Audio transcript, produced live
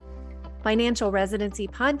Financial Residency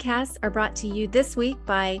podcasts are brought to you this week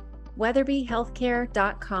by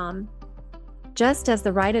WeatherbyHealthcare.com. Just as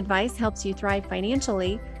the right advice helps you thrive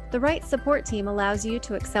financially, the right support team allows you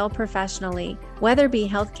to excel professionally. Weatherby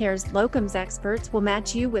Healthcare's locums experts will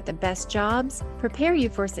match you with the best jobs, prepare you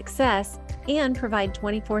for success, and provide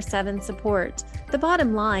 24/7 support. The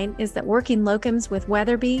bottom line is that working locums with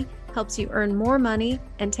Weatherby helps you earn more money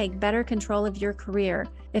and take better control of your career.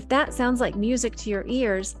 If that sounds like music to your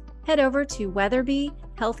ears, head over to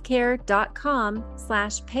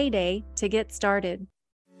weatherbyhealthcare.com/payday to get started.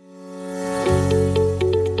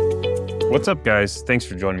 What's up, guys? Thanks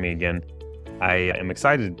for joining me again. I am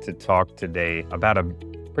excited to talk today about a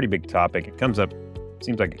pretty big topic. Seems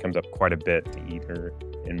like it comes up quite a bit, either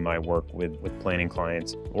in my work with planning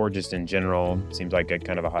clients or just in general. Seems like a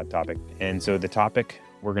kind of a hot topic. And so the topic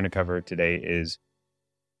we're going to cover today is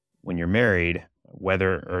when you're married,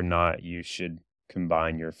 whether or not you should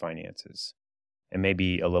combine your finances, and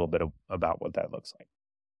maybe a little bit about what that looks like.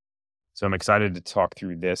 So I'm excited to talk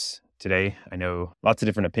through this today. I know lots of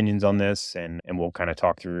different opinions on this, and we'll kind of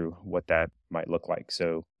talk through what that might look like.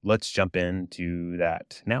 So let's jump into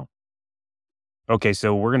that now. Okay,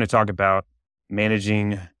 so we're going to talk about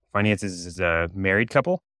managing finances as a married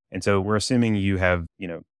couple. And so we're assuming you have,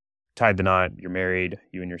 tied the knot, you're married,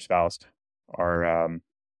 you and your spouse are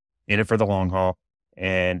in it for the long haul.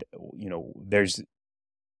 And,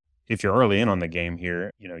 if you're early in on the game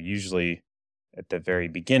here, usually at the very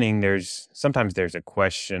beginning, sometimes there's a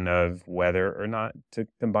question of whether or not to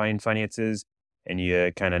combine finances, and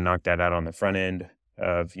you kind of knock that out on the front end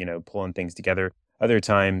of, pulling things together. Other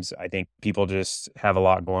times, I think people just have a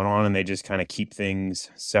lot going on and they just kind of keep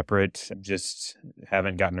things separate, just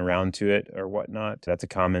haven't gotten around to it or whatnot. That's a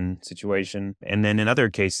common situation. And then in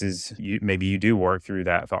other cases, maybe you do work through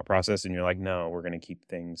that thought process and you're like, no, we're going to keep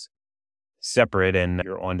things separate, and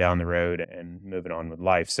you're on down the road and moving on with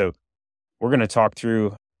life. So we're going to talk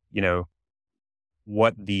through,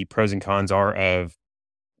 what the pros and cons are of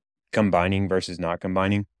combining versus not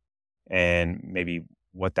combining, and maybe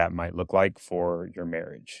what that might look like for your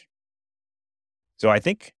marriage. So I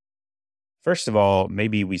think, first of all,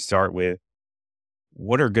 maybe we start with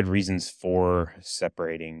what are good reasons for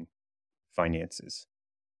separating finances?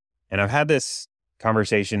 And I've had this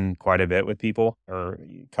conversation quite a bit with people or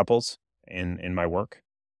couples in my work.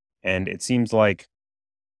 And it seems like,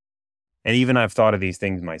 and even I've thought of these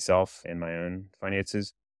things myself in my own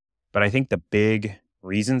finances, but I think the big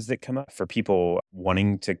reasons that come up for people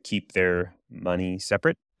wanting to keep their money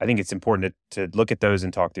separate, I think it's important to look at those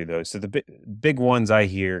and talk through those. So the big ones I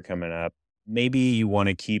hear coming up, maybe you want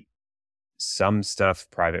to keep some stuff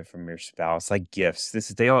private from your spouse, like gifts.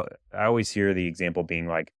 I always hear the example being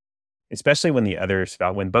like, especially when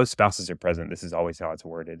when both spouses are present, this is always how it's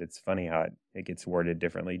worded. It's funny how it gets worded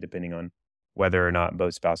differently depending on whether or not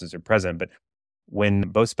both spouses are present. But when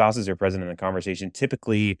both spouses are present in the conversation,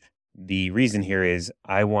 typically the reason here is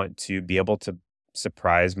I want to be able to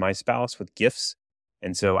surprise my spouse with gifts.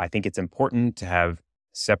 And so I think it's important to have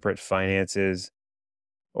separate finances,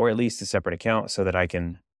 or at least a separate account, so that I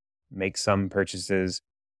can make some purchases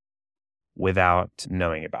without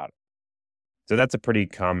knowing about it. So that's a pretty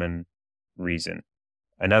common reason.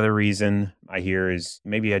 Another reason I hear is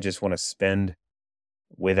maybe I just want to spend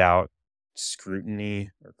without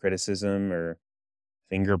scrutiny or criticism or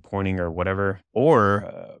finger pointing or whatever.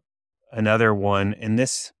 Or another one, and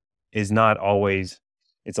this is not always,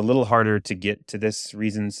 it's a little harder to get to this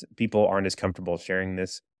reasons. People aren't as comfortable sharing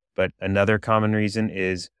this. But another common reason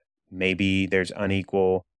is maybe there's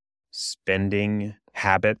unequal spending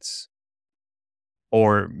habits,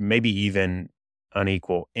 or maybe even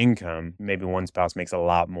unequal income. Maybe one spouse makes a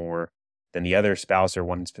lot more than the other spouse, or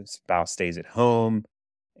one spouse stays at home,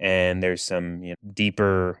 and there's some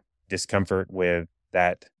deeper discomfort with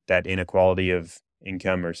that inequality of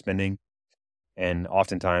income or spending. And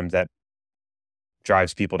oftentimes that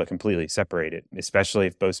drives people to completely separate it, especially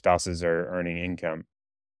if both spouses are earning income.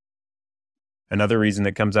 Another reason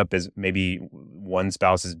that comes up is maybe one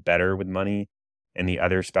spouse is better with money and the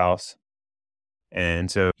other spouse.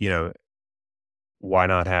 And so, why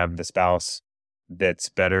not have the spouse that's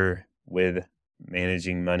better with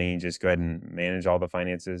managing money just go ahead and manage all the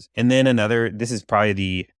finances? And then this is probably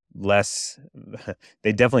the less,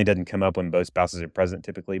 they definitely doesn't come up when both spouses are present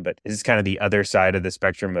typically, but this is kind of the other side of the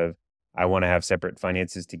spectrum of I want to have separate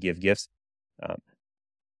finances to give gifts.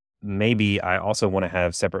 Maybe I also want to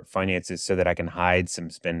have separate finances so that I can hide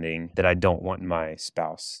some spending that I don't want my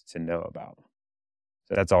spouse to know about.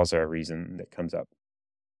 So that's also a reason that comes up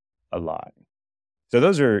a lot. So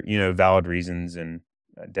those are, valid reasons and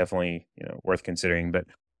definitely, worth considering. But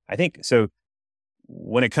I think, so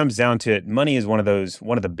when it comes down to it, money is one of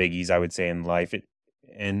the biggies I would say in life.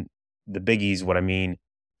 And the biggies, what I mean,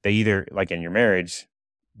 they either, like in your marriage,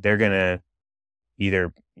 they're going to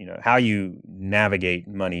either, how you navigate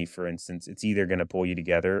money, for instance, it's either going to pull you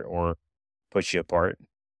together or push you apart.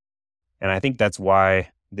 And I think that's why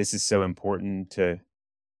this is so important to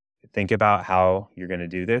think about how you're going to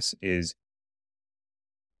do this is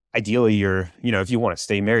ideally if you want to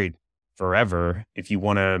stay married forever, if you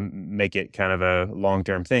want to make it kind of a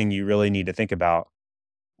long-term thing, you really need to think about,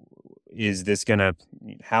 is this going to,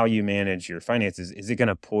 how you manage your finances, is it going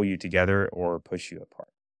to pull you together or push you apart?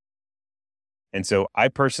 And so I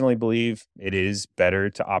personally believe it is better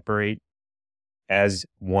to operate as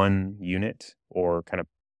one unit or kind of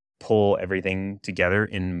pull everything together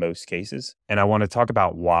in most cases. And I want to talk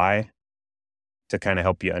about why to kind of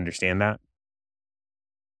help you understand that.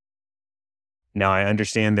 Now, I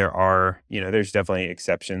understand there's definitely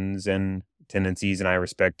exceptions and tendencies, and I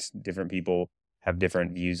respect different people have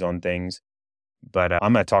different views on things. But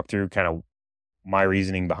I'm going to talk through kind of my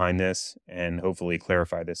reasoning behind this and hopefully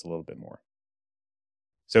clarify this a little bit more.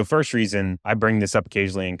 So first reason, I bring this up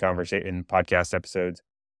occasionally in podcast episodes.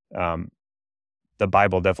 The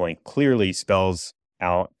Bible definitely clearly spells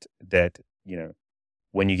out that,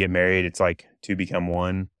 when you get married, it's like two become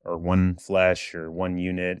one or one flesh or one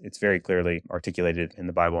unit. It's very clearly articulated in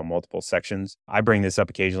the Bible in multiple sections. I bring this up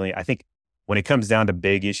occasionally. I think when it comes down to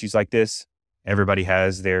big issues like this, everybody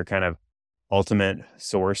has their kind of ultimate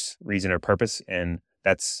source, reason, or purpose, and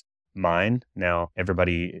that's mine. Now,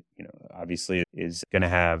 everybody, obviously is going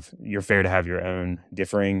to you're fair to have your own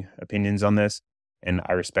differing opinions on this, and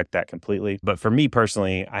I respect that completely. But for me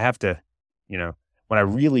personally, I have to, when I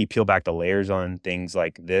really peel back the layers on things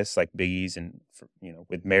like this, like biggies and,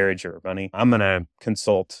 with marriage or money, I'm going to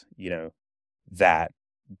consult,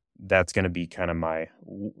 that's going to be kind of my,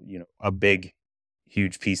 a big,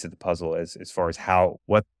 huge piece of the puzzle as far as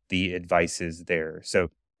what the advice is there. So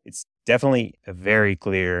it's definitely very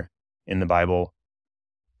clear in the Bible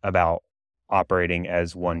about operating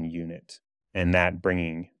as one unit, and that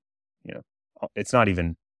bringing, it's not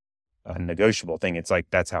even a negotiable thing. It's like,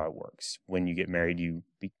 that's how it works. When you get married,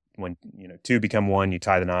 when two become one, you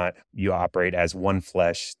tie the knot, you operate as one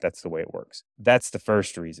flesh. That's the way it works. That's the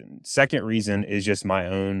first reason. Second reason is just my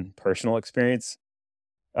own personal experience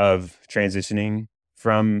of transitioning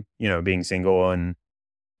from, being single. And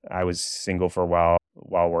I was single for a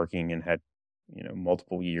while working and had,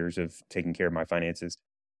 multiple years of taking care of my finances.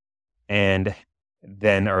 And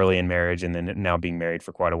then early in marriage, and then now being married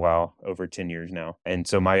for quite a while, over 10 years now. And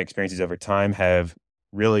so my experiences over time have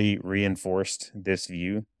really reinforced this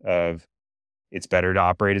view of it's better to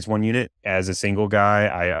operate as one unit. As a single guy,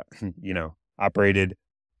 I, operated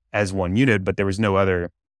as one unit, but there was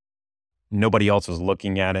nobody else was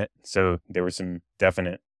looking at it. So there were some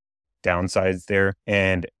definite downsides there.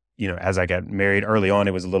 And, as I got married early on,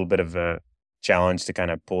 it was a little bit of a challenge to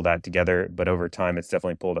kind of pull that together. But over time, it's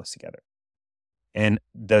definitely pulled us together. And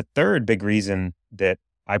the third big reason that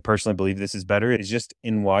I personally believe this is better is just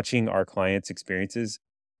in watching our clients' experiences.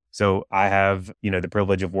 So I have, the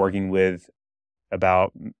privilege of working with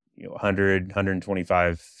about 100,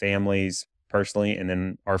 125 families personally, and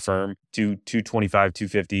then our firm, 225,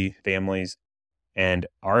 250 families. And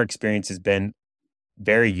our experience has been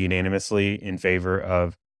very unanimously in favor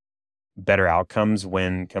of better outcomes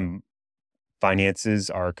when finances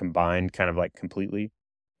are combined kind of like completely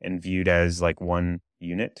and viewed as like one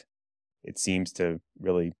unit. It seems to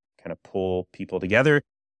really kind of pull people together.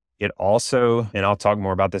 It also, and I'll talk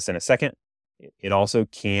more about this in a second, it also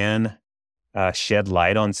can shed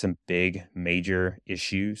light on some big major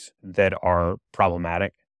issues that are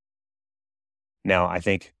problematic. Now, I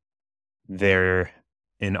think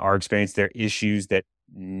in our experience, there are issues that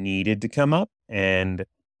needed to come up, and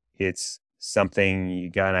it's something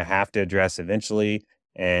you're going to have to address eventually.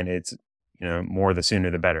 And it's, more the sooner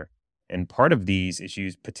the better. And part of these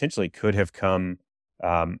issues potentially could have come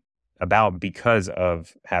about because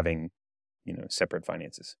of having, separate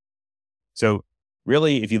finances. So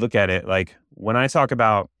really, if you look at it, like when I talk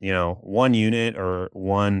about, one unit or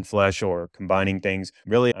one flesh or combining things,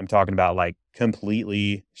 really, I'm talking about like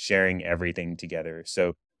completely sharing everything together.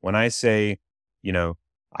 So when I say,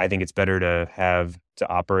 I think it's better to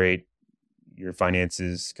operate your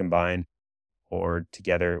finances combined or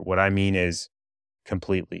together, what I mean is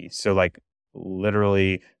completely. So like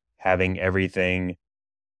literally having everything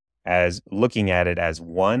as looking at it as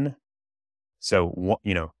one. So,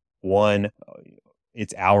 one,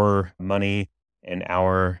 it's our money and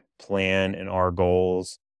our plan and our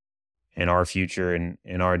goals and our future and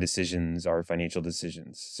our decisions, our financial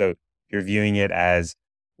decisions. So you're viewing it as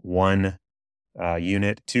one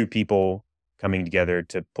unit, two people coming together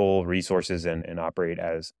to pull resources and operate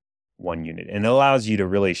as one unit. And it allows you to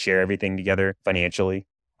really share everything together financially.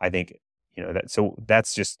 I think, so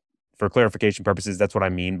that's just for clarification purposes. That's what I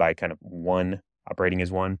mean by kind of one operating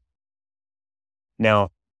as one. Now,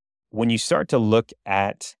 when you start to look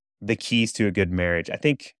at the keys to a good marriage, I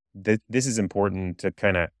think that this is important to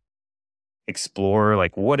kind of explore,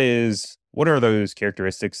 like what are those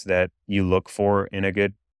characteristics that you look for in a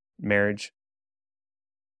good marriage?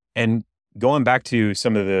 And going back to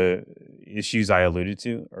some of the issues I alluded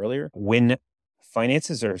to earlier, when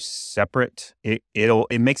finances are separate, it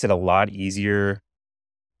makes it a lot easier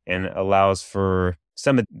and allows for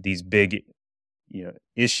some of these big,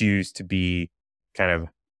 issues to be kind of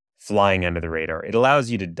flying under the radar. It allows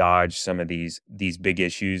you to dodge some of these big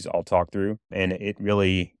issues I'll talk through, and it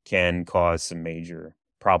really can cause some major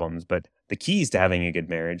problems. But the keys to having a good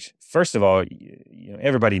marriage, first of all,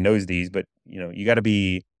 everybody knows these, but you got to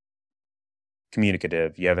be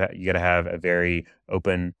communicative. You got to have a very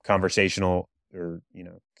open conversational, or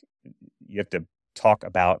you have to talk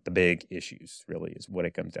about the big issues, really is what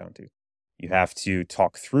it comes down to. You have to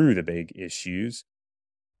talk through the big issues.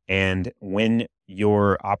 And when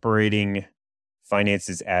you're operating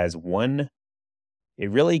finances as one, it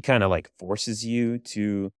really kind of like forces you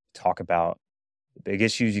to talk about the big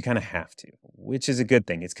issues. You kind of have to, which is a good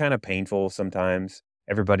thing. It's kind of painful sometimes.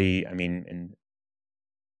 Everybody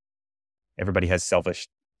has selfish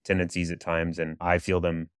tendencies at times, and I feel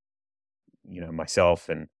them, myself.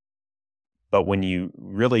 But when you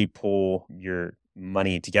really pull your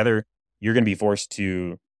money together, you're going to be forced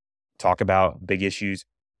to talk about big issues.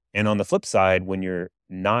 And on the flip side, when you're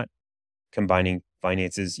not combining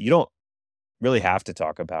finances, you don't really have to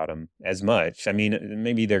talk about them as much. I mean,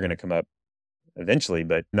 maybe they're going to come up eventually,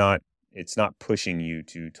 but it's not pushing you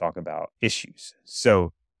to talk about issues.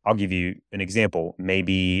 So I'll give you an example.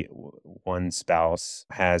 Maybe one spouse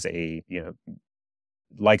has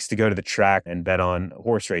likes to go to the track and bet on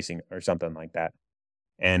horse racing or something like that.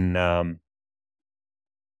 And,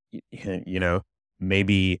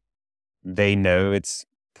 maybe they know it's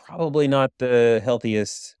probably not the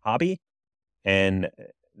healthiest hobby, and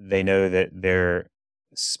they know that their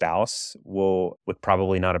spouse would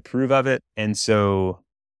probably not approve of it. And so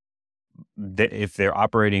if they're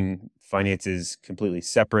operating finances completely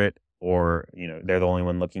separate, or they're the only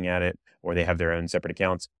one looking at it, or they have their own separate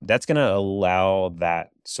accounts, that's going to allow that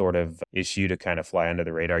sort of issue to kind of fly under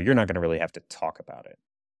the radar. You're not going to really have to talk about it.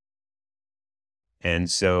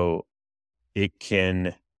 And so it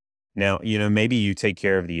can, now, maybe you take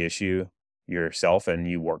care of the issue yourself and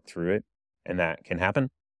you work through it, and that can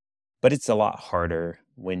happen. But it's a lot harder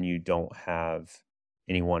when you don't have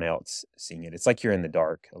anyone else seeing it. It's like you're in the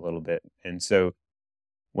dark a little bit. And so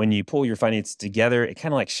when you pull your finances together, it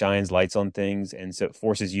kind of like shines lights on things. And so it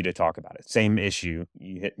forces you to talk about it. Same issue.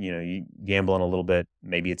 You gambling a little bit.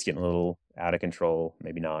 Maybe it's getting a little out of control,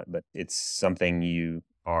 maybe not, but it's something you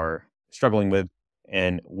are struggling with.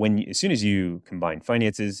 And as soon as you combine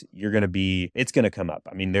finances, it's going to come up.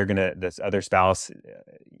 I mean, this other spouse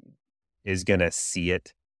is going to see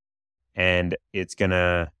it, and it's going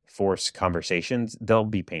to force conversations. They'll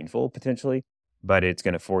be painful potentially, but it's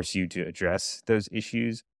going to force you to address those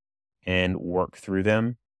issues and work through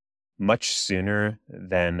them much sooner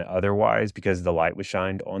than otherwise, because the light was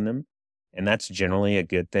shined on them. And that's generally a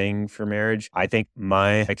good thing for marriage. I think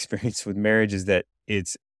my experience with marriage is that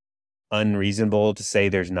it's unreasonable to say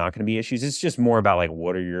there's not going to be issues. It's just more about like,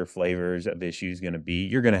 what are your flavors of issues going to be?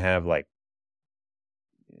 You're going to have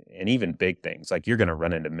and even big things, like you're going to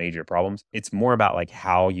run into major problems. It's more about like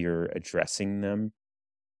how you're addressing them,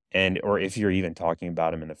 or if you're even talking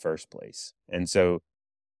about them in the first place. And so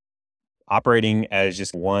operating as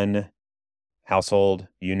just one household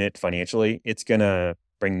unit financially, it's going to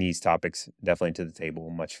bring these topics definitely to the table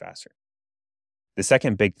much faster. The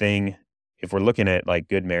second big thing, if we're looking at like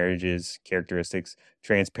good marriages, characteristics,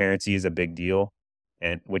 transparency is a big deal,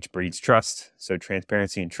 and which breeds trust. So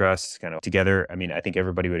transparency and trust kind of together. I mean, I think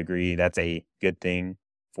everybody would agree that's a good thing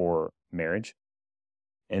for marriage.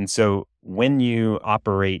 And so when you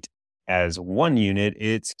operate as one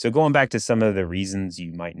unit, so going back to some of the reasons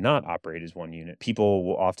you might not operate as one unit, people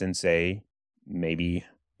will often say maybe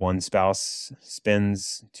one spouse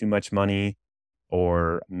spends too much money,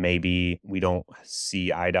 or maybe we don't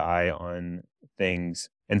see eye to eye on things.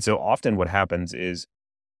 And so often what happens is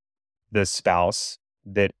the spouse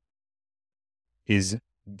that is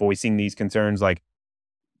voicing these concerns, like,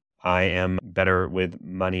 I am better with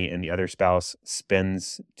money, and the other spouse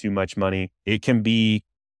spends too much money. It can be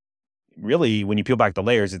really, when you peel back the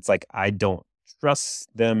layers, it's like, I don't trust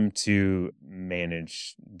them to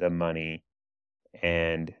manage the money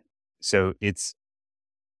And so it's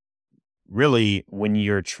really when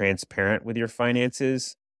you're transparent with your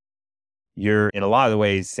finances, you're in a lot of the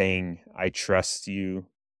ways saying, I trust you.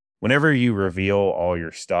 Whenever you reveal all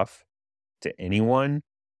your stuff to anyone,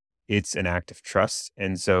 it's an act of trust.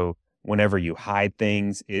 And so whenever you hide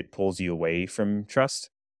things, it pulls you away from trust.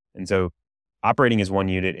 And so operating as one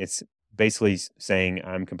unit, it's basically saying,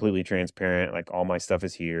 I'm completely transparent. Like all my stuff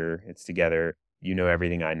is here, it's together. You know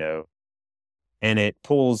everything I know. And it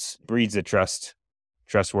breeds a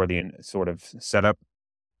trustworthy sort of setup.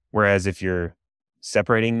 Whereas if you're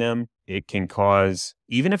separating them, it can cause,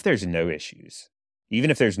 even if there's no issues, even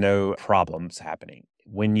if there's no problems happening,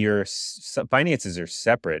 when your finances are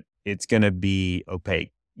separate, it's going to be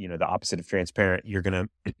opaque. The opposite of transparent.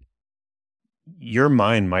 Your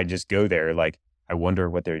mind might just go there. Like, I wonder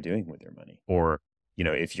what they're doing with their money. Or,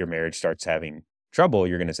 if your marriage starts having trouble,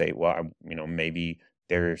 you're going to say, well, maybe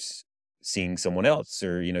they're seeing someone else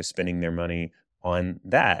or, spending their money on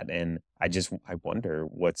that. And I wonder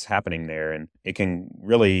what's happening there. And it can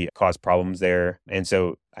really cause problems there. And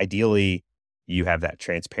so ideally, you have that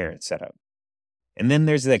transparent setup. And then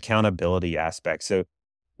there's the accountability aspect. So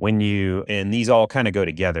and these all kind of go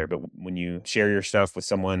together, but when you share your stuff with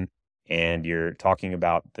someone and you're talking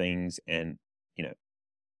about things and,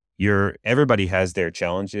 everybody has their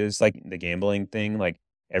challenges, like the gambling thing, like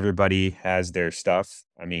everybody has their stuff.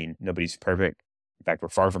 I mean, nobody's perfect. In fact, we're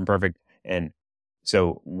far from perfect. And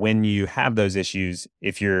so when you have those issues,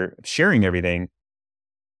 if you're sharing everything,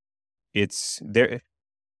 it's there.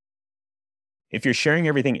 If you're sharing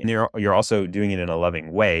everything and you're also doing it in a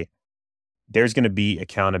loving way, there's going to be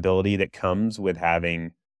accountability that comes with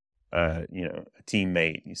having, a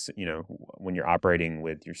teammate, when you're operating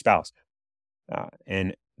with your spouse.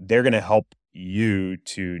 And they're going to help you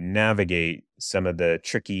to navigate some of the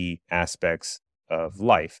tricky aspects of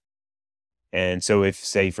life. And so if,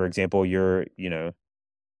 say, for example, you're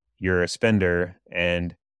a spender.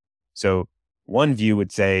 And so one view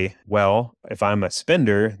would say, well, if I'm a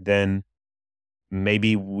spender, then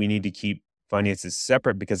maybe we need to keep finances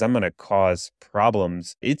separate because I'm going to cause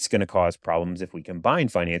problems. It's going to cause problems if we combine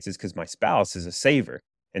finances because my spouse is a saver.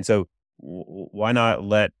 And so why not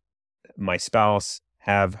let my spouse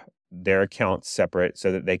have their accounts separate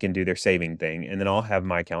so that they can do their saving thing. And then I'll have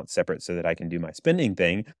my account separate so that I can do my spending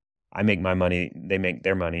thing. I make my money, they make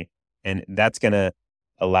their money. And that's going to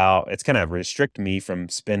it's going to restrict me from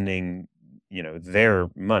spending, their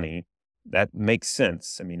money. That makes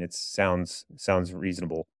sense. I mean, it sounds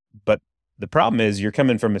reasonable. But the problem is you're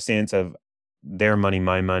coming from a stance of their money,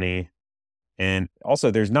 my money. And also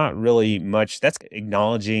there's not really much that's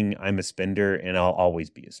acknowledging I'm a spender and I'll always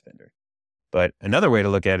be a spender. But another way to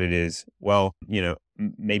look at it is, well,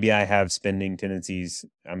 maybe I have spending tendencies.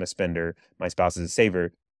 I'm a spender. My spouse is a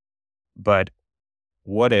saver. But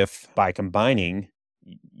what if by combining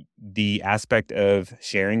the aspect of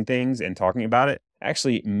sharing things and talking about it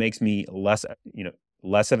actually makes me less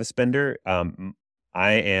of a spender?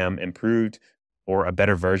 I am improved or a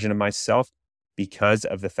better version of myself because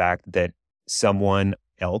of the fact that someone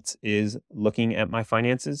else is looking at my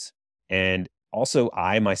finances. And also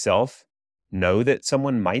I myself know that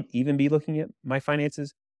someone might even be looking at my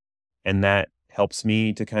finances. And that helps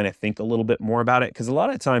me to kind of think a little bit more about it. Because a lot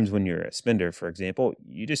of times when you're a spender, for example,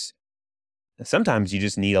 sometimes you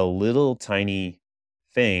just need a little tiny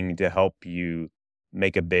thing to help you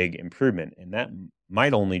make a big improvement. And that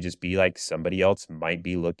might only just be like somebody else might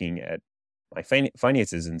be looking at my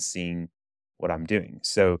finances and seeing what I'm doing.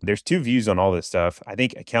 So there's two views on all this stuff. I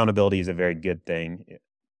think accountability is a very good thing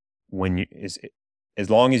as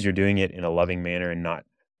long as you're doing it in a loving manner and not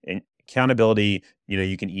and accountability,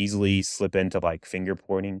 you can easily slip into like finger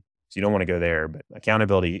pointing. So you don't want to go there, but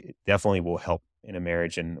accountability definitely will help in a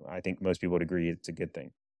marriage. And I think most people would agree it's a good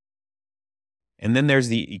thing. And then there's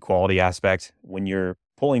the equality aspect. When you're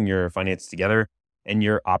pulling your finances together and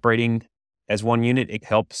you're operating as one unit, it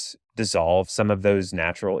helps dissolve some of those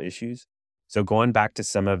natural issues. So going back to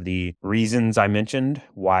some of the reasons I mentioned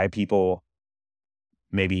why people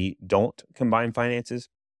maybe don't combine finances,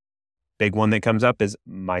 big one that comes up is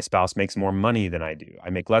my spouse makes more money than I do. I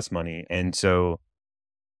make less money. And so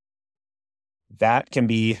that can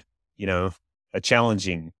be, a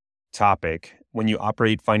challenging topic when you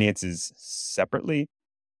operate finances separately.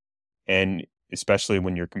 And especially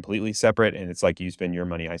when you're completely separate and it's like you spend your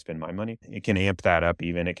money, I spend my money. It can amp that up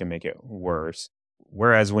even. It can make it worse.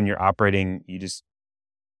 Whereas when you're operating, you just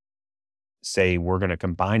say, we're going to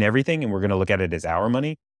combine everything and we're going to look at it as our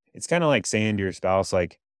money. It's kind of like saying to your spouse,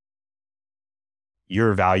 like,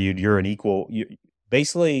 you're valued, you're an equal,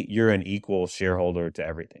 basically you're an equal shareholder to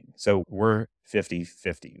everything. So we're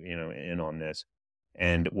 50-50, in on this.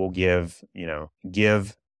 and we'll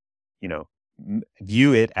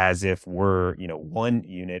view it as if we're, one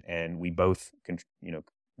unit and we both,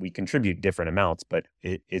 we contribute different amounts, but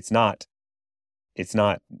it's not,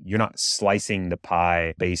 you're not slicing the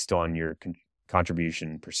pie based on your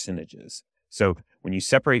contribution percentages. So when you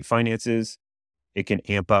separate finances, it can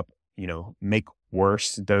amp up, make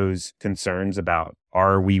worse those concerns about,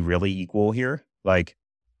 are we really equal here? Like,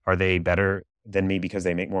 are they better than me because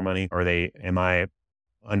they make more money? Am I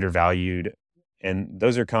undervalued? And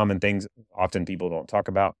those are common things often people don't talk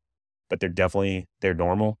about, but they're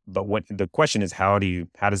normal. But what the question is, how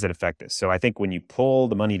does it affect this? So I think when you pull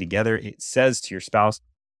the money together, it says to your spouse,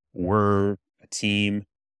 we're a team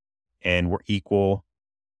and we're equal.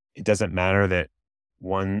 It doesn't matter that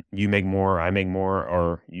you make more, I make more,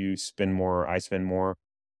 or you spend more, I spend more.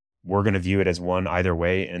 We're going to view it as one either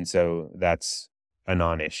way. And so that's a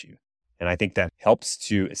non-issue. And I think that helps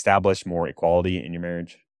to establish more equality in your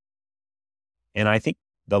marriage. And I think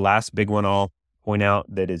the last big one I'll point out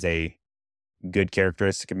that is a good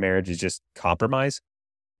characteristic of marriage is just compromise.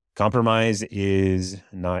 Compromise is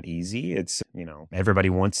not easy. It's, everybody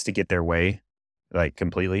wants to get their way, like,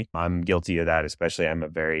 completely. I'm guilty of that, especially. I'm a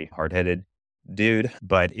very hard-headed dude,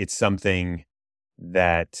 but it's something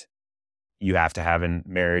that you have to have in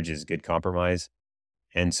marriage, is good compromise.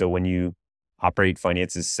 And so when you operate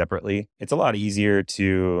finances separately, it's a lot easier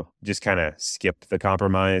to just kind of skip the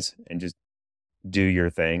compromise and just do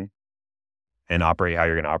your thing and operate how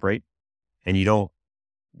you're going to operate. And you don't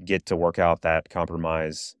get to work out that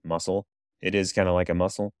compromise muscle. It is kind of like a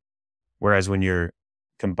muscle. Whereas when you're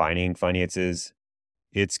combining finances,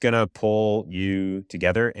 it's going to pull you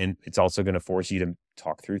together, and it's also going to force you to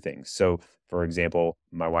talk through things. So, for example,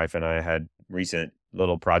 my wife and I had recent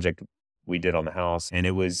little project we did on the house, and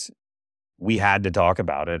we had to talk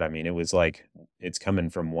about it. I mean, it was like, it's coming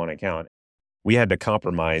from one account. We had to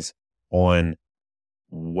compromise on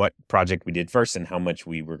what project we did first and how much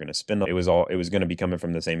we were going to spend. It was going to be coming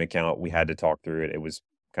from the same account. We had to talk through it. It was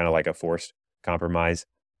kind of like a forced compromise,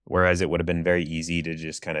 whereas it would have been very easy to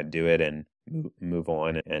just kind of do it and move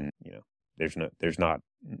on. And,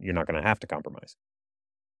 you're not going to have to compromise.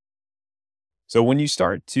 So when you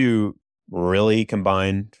start to really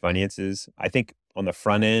combine finances, I think on the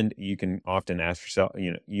front end, you can often ask yourself,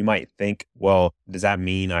 you might think, well, does that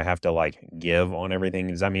mean I have to give on everything?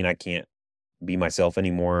 Does that mean I can't be myself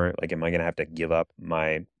anymore? Like, am I going to have to give up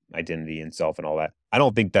my identity and self and all that? I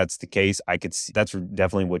don't think that's the case. I could see that's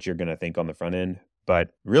definitely what you're going to think on the front end,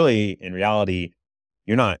 but really, in reality,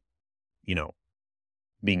 you're not,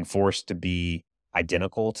 being forced to be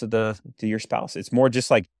identical to your spouse. It's more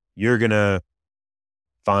just like you're going to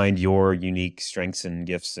find your unique strengths and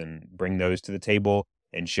gifts and bring those to the table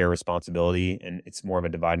and share responsibility. And it's more of a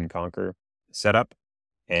divide and conquer setup.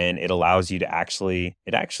 And it allows you to actually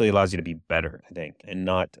allows you to be better, I think, and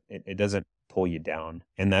it doesn't pull you down.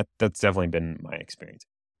 And that's definitely been my experience.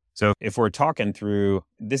 So if we're talking through,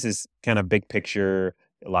 this is kind of big picture,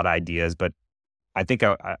 a lot of ideas, but I think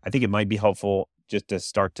it might be helpful just to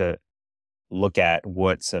start to look at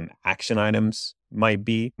what some action items might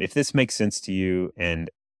be. If this makes sense to you, and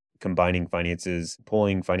combining finances,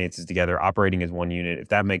 pulling finances together, operating as one unit, if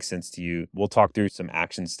that makes sense to you, we'll talk through some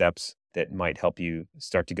action steps that might help you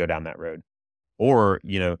start to go down that road. Or,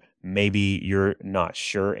 maybe you're not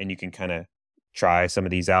sure and you can kind of try some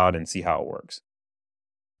of these out and see how it works.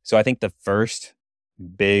 So I think the first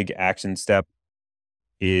big action step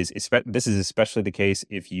this is especially the case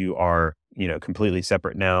if you are, completely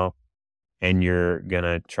separate now and you're going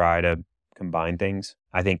to try to combine things.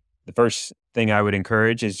 I think the first thing I would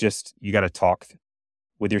encourage is just, you got to talk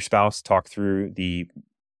with your spouse, talk through the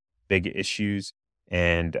big issues,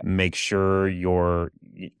 and make sure you're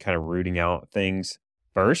kind of rooting out things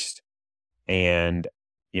first. And,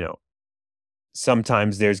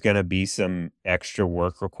 sometimes there's going to be some extra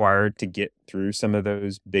work required to get through some of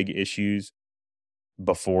those big issues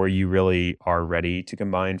before you really are ready to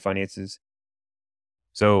combine finances.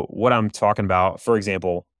 So what I'm talking about, for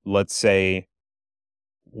example, let's say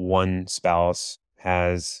one spouse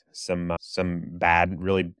has some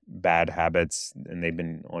really bad habits, and they've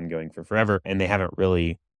been ongoing for forever, and they haven't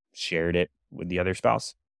really shared it with the other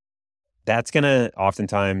spouse. That's going to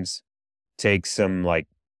oftentimes take some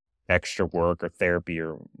extra work or therapy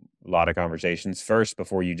or a lot of conversations first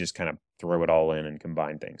before you just kind of throw it all in and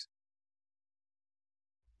combine things.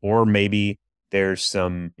 Or maybe there's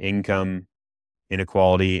some income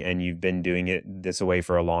inequality and you've been doing it this way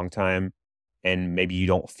for a long time, and maybe you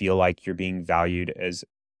don't feel like you're being valued as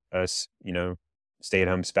a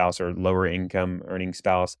stay-at-home spouse or lower income earning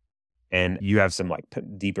spouse, and you have some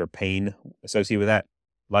deeper pain associated with that.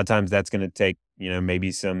 A lot of times that's going to take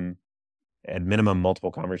maybe some at minimum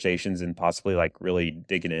multiple conversations and possibly like really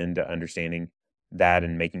digging into understanding that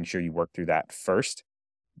and making sure you work through that first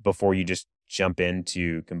before you just jump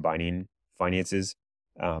into combining finances.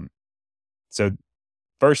 Um, so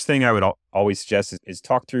first thing I would always suggest is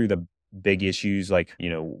talk through the big issues like,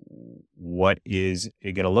 what is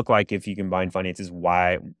it going to look like if you combine finances?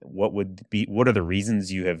 Why, what are the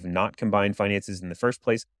reasons you have not combined finances in the first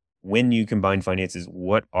place? When you combine finances,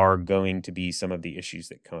 what are going to be some of the issues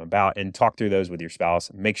that come about, and talk through those with your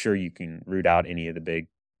spouse. Make sure you can root out any of the big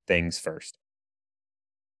things first.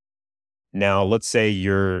 Now, let's say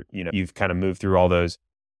you've kind of moved through all those.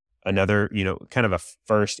 Another, kind of a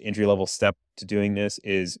first entry level step to doing this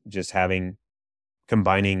is just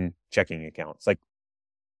combining checking accounts. Like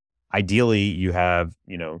ideally you have,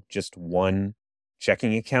 just one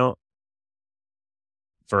checking account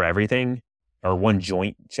for everything, or one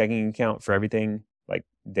joint checking account for everything, like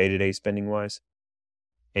day-to-day spending wise.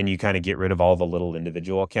 And you kind of get rid of all the little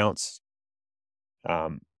individual accounts.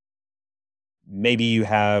 Maybe you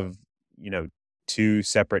have, two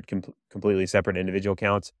separate, completely separate individual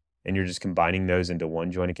accounts, and you're just combining those into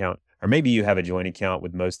one joint account. Or maybe you have a joint account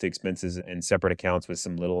with most expenses and separate accounts with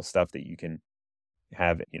some little stuff that you can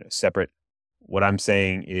have, separate. What I'm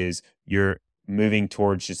saying is you're moving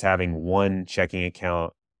towards just having one checking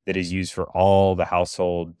account that is used for all the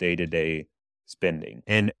household day-to-day spending.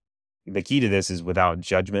 And the key to this is without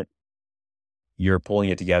judgment. You're pulling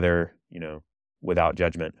it together, without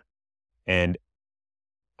judgment. And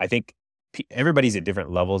I think everybody's at different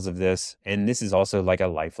levels of this. And this is also like a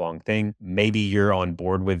lifelong thing. Maybe you're on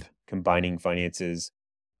board with combining finances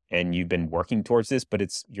and you've been working towards this, but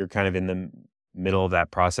you're kind of in the middle of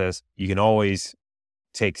that process. You can always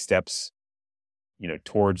take steps,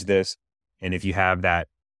 towards this. And if you have that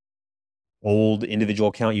old individual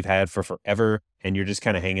account you've had for forever and you're just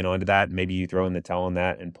kind of hanging on to that, maybe you throw in the towel on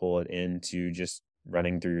that and pull it into just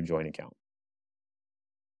running through your joint account.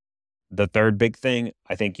 The third big thing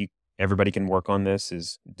I think everybody can work on this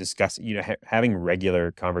is discuss, having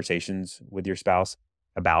regular conversations with your spouse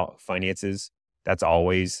about finances. That's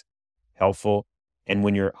always helpful. And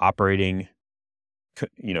when you're operating,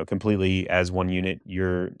 completely as one unit,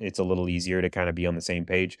 it's a little easier to kind of be on the same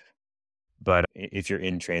page. But if you're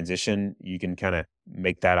in transition, you can kind of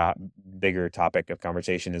make that a bigger topic of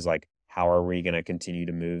conversation is like, how are we going to continue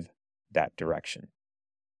to move that direction?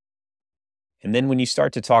 And then when you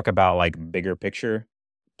start to talk about like bigger picture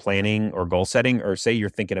planning or goal setting, or say you're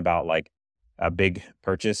thinking about like a big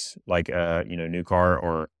purchase, like a new car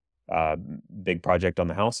or a big project on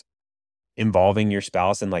the house, involving your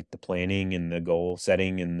spouse in like the planning and the goal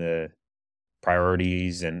setting and the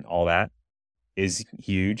priorities and all that is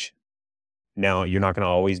huge. Now, you're not going to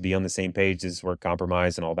always be on the same page. This is where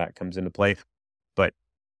compromise and all that comes into play. But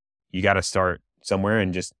you got to start somewhere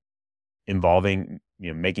and just involving,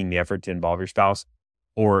 making the effort to involve your spouse.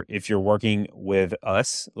 Or if you're working with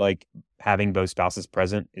us, like having both spouses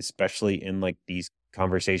present, especially in like these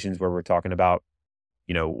conversations where we're talking about,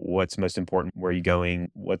 what's most important, where are you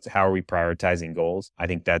going, how are we prioritizing goals? I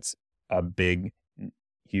think that's a big,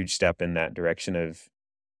 huge step in that direction of,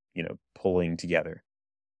 pulling together.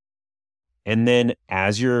 And then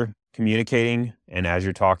as you're communicating and as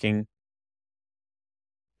you're talking,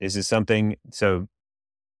 this is something, so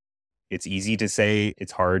it's easy to say,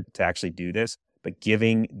 it's hard to actually do this, but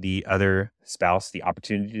giving the other spouse the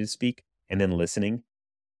opportunity to speak and then listening.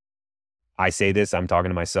 I say this, I'm talking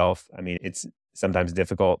to myself. I mean, it's sometimes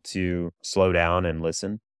difficult to slow down and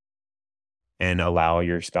listen and allow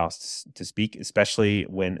your spouse to speak, especially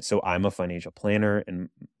so I'm a financial planner and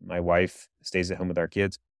my wife stays at home with our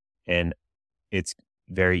kids. And it's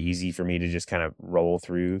very easy for me to just kind of roll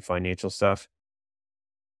through financial stuff.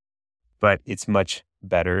 But it's much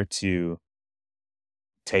better to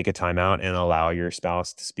take a time out and allow your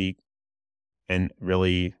spouse to speak and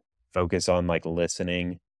really focus on like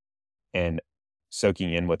listening and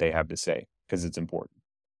soaking in what they have to say, because it's important.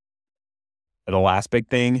 The last big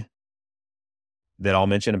thing that I'll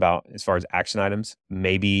mention about as far as action items,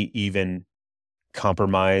 maybe even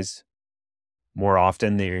compromise more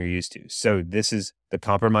often than you're used to. So this is the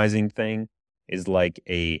compromising thing is like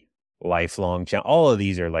a lifelong challenge. All of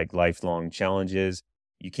these are like lifelong challenges.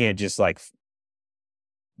 You can't just like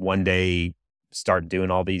one day start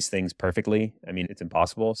doing all these things perfectly. I mean, it's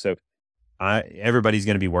impossible. So everybody's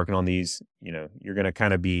going to be working on these. You're going to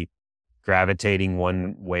kind of be gravitating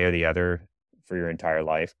one way or the other for your entire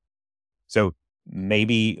life. So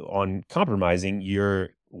maybe on compromising,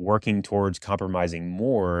 you're working towards compromising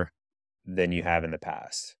more than you have in the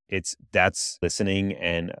past. That's listening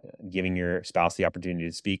and giving your spouse the opportunity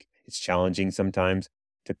to speak. It's challenging sometimes,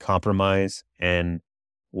 to compromise and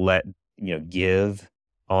give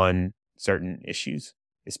on certain issues,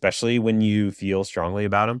 especially when you feel strongly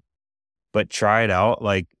about them. But try it out.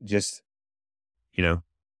 Like just, you know,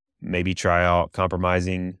 maybe try out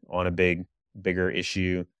compromising on a bigger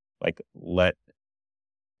issue. Like let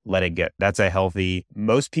it get. That's a healthy,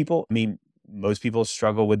 most people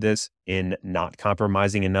struggle with this in not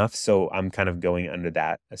compromising enough. So I'm kind of going under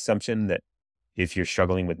that assumption that if you're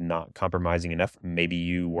struggling with not compromising enough, maybe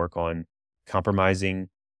you work on compromising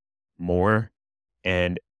more,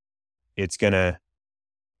 and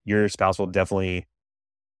your spouse will definitely,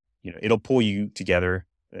 it'll pull you together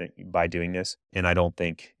by doing this. And I don't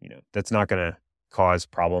think, that's not going to cause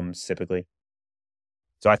problems typically.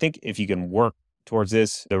 So I think if you can work towards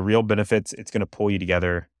this, the real benefits, it's going to pull you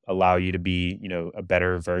together, allow you to be, a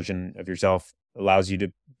better version of yourself, allows you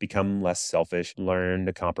to become less selfish, learn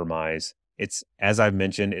to compromise. It's, as I've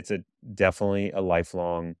mentioned, it's definitely a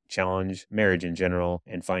lifelong challenge, marriage in general,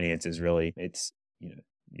 and finances really. It's, you're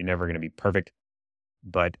never going to be perfect,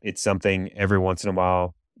 but it's something every once in a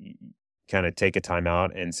while, you kind of take a time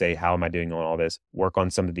out and say, how am I doing on all this? Work on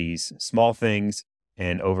some of these small things.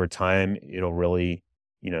 And over time, it'll really,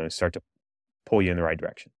 start to pull you in the right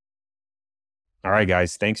direction. All right,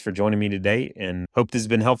 guys, thanks for joining me today and hope this has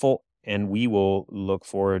been helpful. And we will look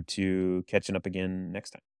forward to catching up again next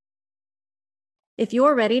time. If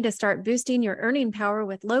you're ready to start boosting your earning power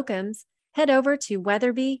with locums, head over to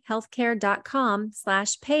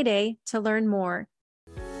weatherbyhealthcare.com/payday to learn more.